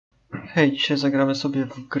Hej, dzisiaj zagramy sobie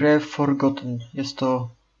w grę Forgotten. Jest to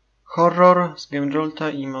horror z Game Jolta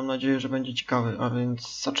i mam nadzieję, że będzie ciekawy, a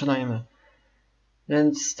więc zaczynajmy.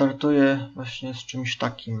 Więc startuję właśnie z czymś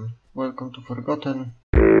takim. Welcome to Forgotten.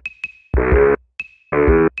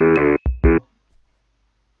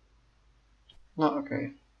 No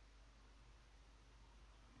okej.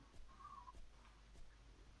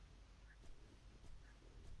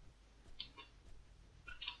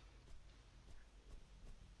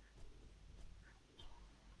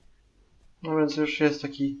 No więc już jest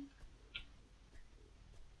taki...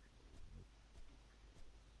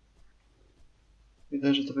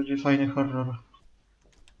 Widać, że to będzie fajny horror.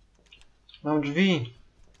 Mam drzwi!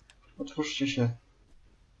 Otwórzcie się.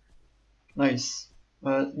 Nice.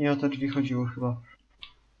 Ale nie o te drzwi chodziło chyba.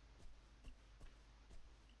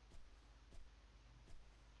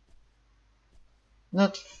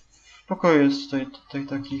 Nawet w pokoju jest tutaj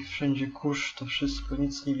taki wszędzie kurz, to wszystko,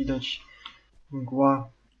 nic nie widać. Mgła.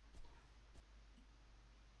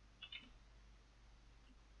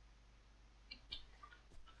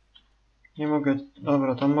 Nie mogę...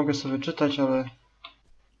 Dobra, tam mogę sobie czytać, ale...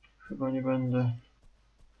 Chyba nie będę.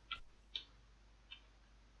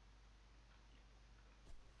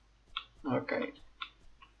 Okej.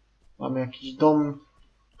 Mamy jakiś dom.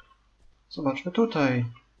 Zobaczmy tutaj.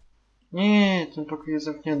 Nie, ten pokój jest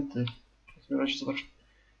zamknięty. W takim razie zobacz.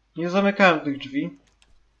 Nie zamykałem tych drzwi.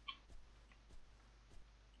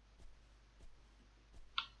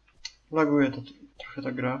 Laguje to trochę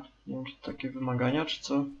ta gra. Nie wiem, czy to takie wymagania, czy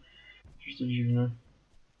co? Coś to dziwne.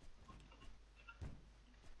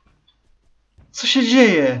 Co się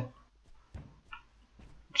dzieje?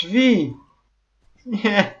 Drzwi!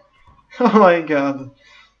 Nie! Oh my god!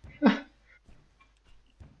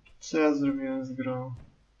 Co ja zrobiłem z grą?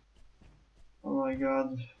 Oh my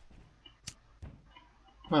god.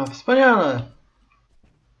 No, wspaniale!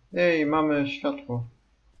 Ej, mamy światło.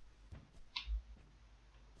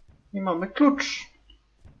 I mamy klucz!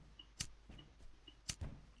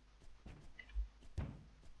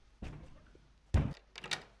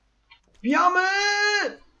 Wbijamy!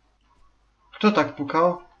 Kto tak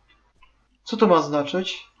pukał? Co to ma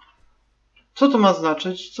znaczyć? Co to ma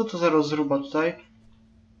znaczyć? Co to za rozruba tutaj?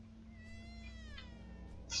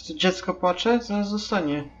 Co, dziecko płacze? Zaraz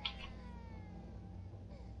zostanie.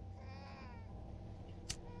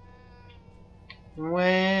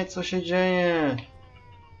 Łe, co się dzieje?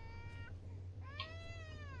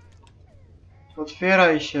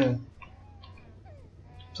 Otwieraj się.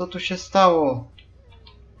 Co tu się stało?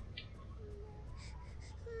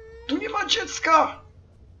 Tu nie ma dziecka!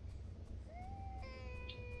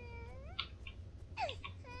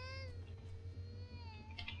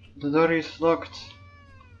 The door is locked.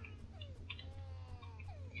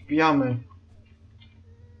 Wbijamy.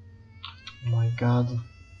 Oh my god.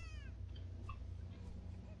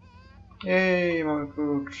 Jej, mamy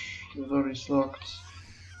klucz. The door is locked.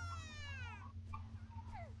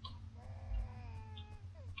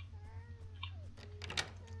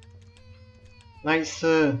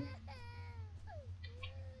 Nice.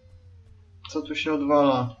 Co tu się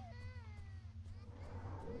odwala?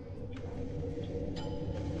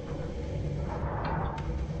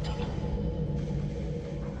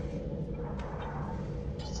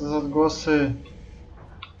 Co za odgłosy?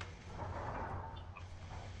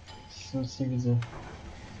 Nic nie widzę.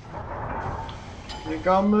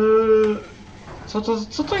 Biegamy! Co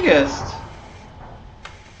to jest?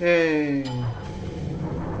 Ej.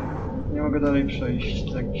 Nie mogę dalej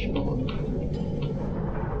przejść z jakichś powodów.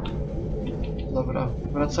 Dobra,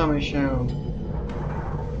 wracamy się.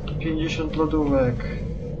 50 lodówek.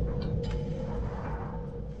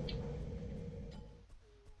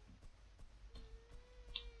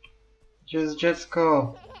 Gdzie jest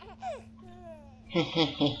dziecko?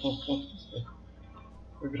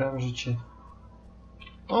 Wygrałem życie.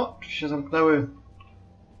 O, drzwi się zamknęły.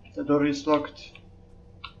 The door is locked.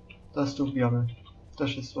 Teraz tu wbijamy.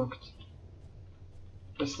 Też jest locked.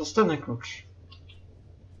 To jest następny klucz.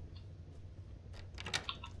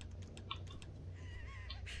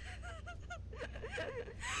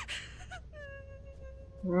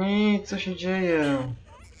 Nie, co się dzieje?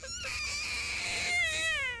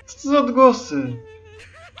 Co to za odgłosy?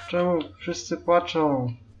 Czemu wszyscy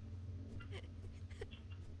płaczą?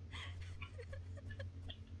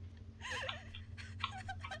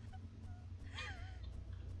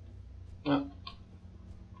 No.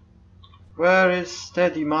 Where is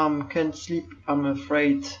Daddy, Mom? Can't sleep. I'm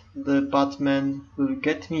afraid the Batman will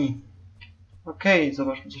get me. Okej,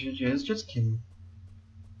 zobaczmy, co się dzieje z dzieckiem.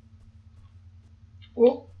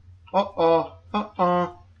 O.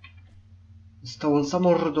 Zostało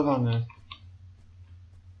zamordowane.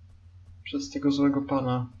 przez tego złego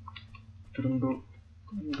pana, którym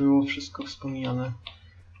było wszystko wspomniane.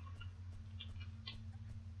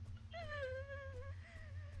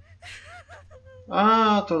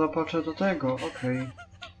 A, to napatrzę do tego, okej.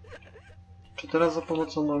 Czy teraz za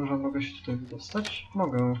pomocą noża mogę się tutaj dostać?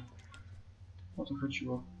 Mogę. O to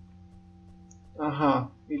chodziło.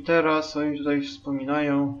 Aha, i teraz oni tutaj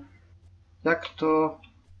wspominają, jak to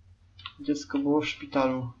dziecko było w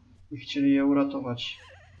szpitalu i chcieli je uratować.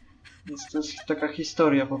 Więc to jest taka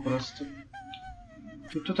historia po prostu.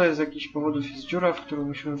 I tutaj z jakichś powodów jest dziura, w którą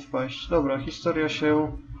musimy wpaść. Dobra, historia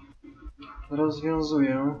się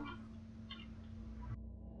rozwiązuje.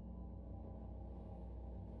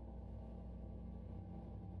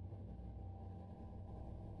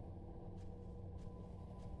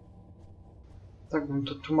 Tak bym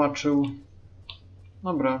to tłumaczył.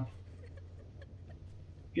 Dobra.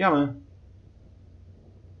 Wbijamy.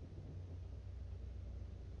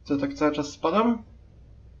 Co, tak cały czas spadam?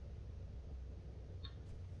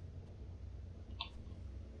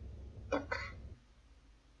 Tak.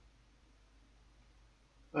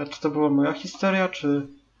 Ale czy to była moja historia, czy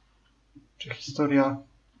historia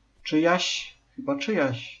czyjaś? Chyba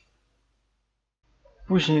czyjaś.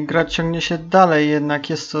 Później gra ciągnie się dalej, jednak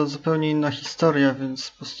jest to zupełnie inna historia,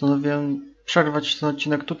 więc postanowiłem przerwać ten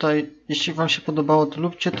odcinek tutaj. Jeśli wam się podobało, to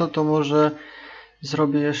lubcie to może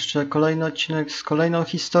zrobię jeszcze kolejny odcinek z kolejną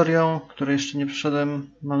historią, której jeszcze nie przeszedłem.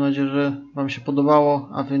 Mam nadzieję, że wam się podobało,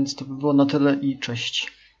 a więc to by było na tyle i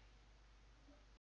cześć.